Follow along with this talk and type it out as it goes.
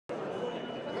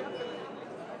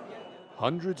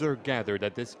Hundreds are gathered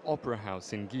at this opera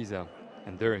house in Giza,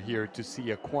 and they're here to see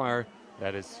a choir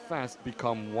that has fast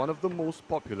become one of the most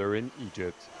popular in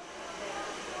Egypt.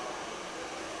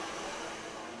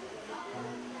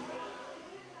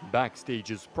 Backstage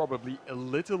is probably a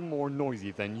little more noisy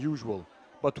than usual,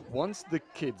 but once the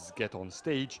kids get on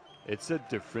stage, it's a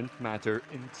different matter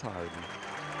entirely.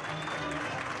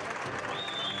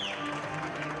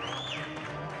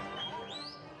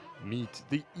 Meet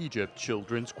the Egypt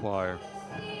Children's Choir.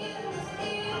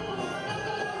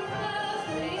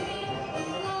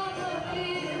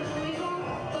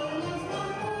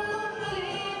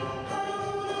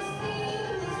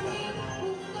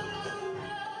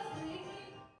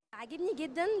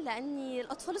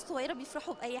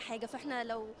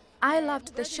 I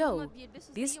loved the show.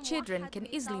 These children can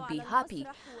easily be happy.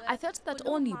 I felt that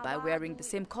only by wearing the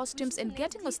same costumes and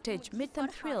getting on stage made them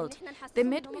thrilled. They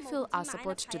made me feel our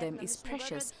support to them is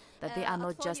precious, that they are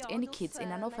not just any kids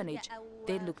in an orphanage.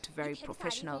 They looked very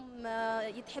professional.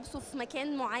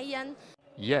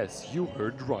 Yes, you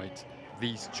heard right.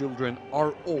 These children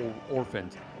are all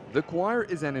orphaned. The choir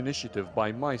is an initiative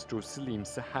by Maestro Salim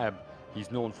Sahab. He's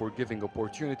known for giving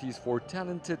opportunities for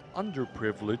talented,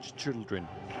 underprivileged children.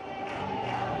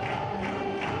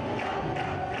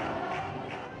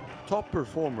 Top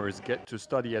performers get to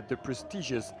study at the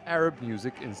prestigious Arab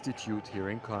Music Institute here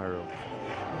in Cairo.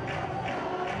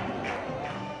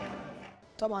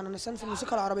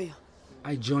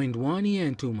 I joined 1 year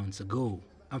and 2 months ago.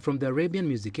 I'm from the Arabian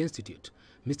Music Institute.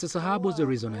 Mr. Sahab was the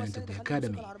reason I entered the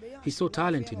academy. He saw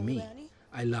talent in me.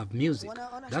 I love music.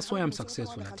 That's why I'm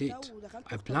successful at it.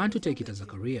 I plan to take it as a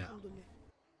career.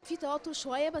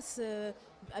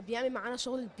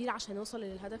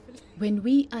 When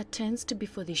we are tensed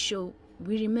before the show,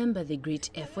 we remember the great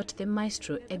effort the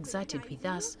maestro exerted with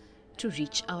us to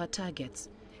reach our targets.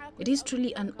 It is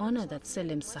truly an honor that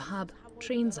Salim Sahab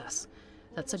trains us.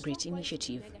 That's a great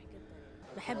initiative.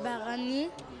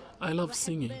 I love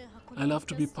singing. I love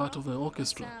to be part of the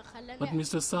orchestra. But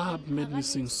Mr. Sahab made me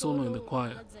sing solo in the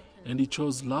choir, and he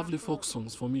chose lovely folk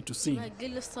songs for me to sing.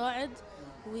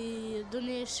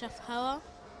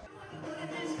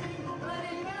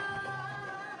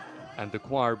 And the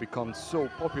choir becomes so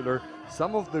popular,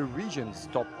 some of the region's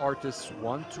top artists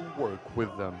want to work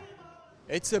with them.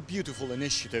 It's a beautiful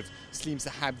initiative. Salim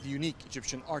Sahab, the unique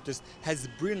Egyptian artist, has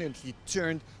brilliantly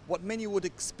turned what many would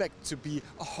expect to be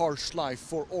a harsh life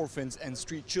for orphans and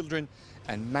street children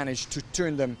and managed to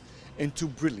turn them into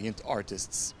brilliant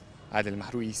artists. Adel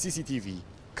Mahroui, CCTV,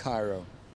 Cairo.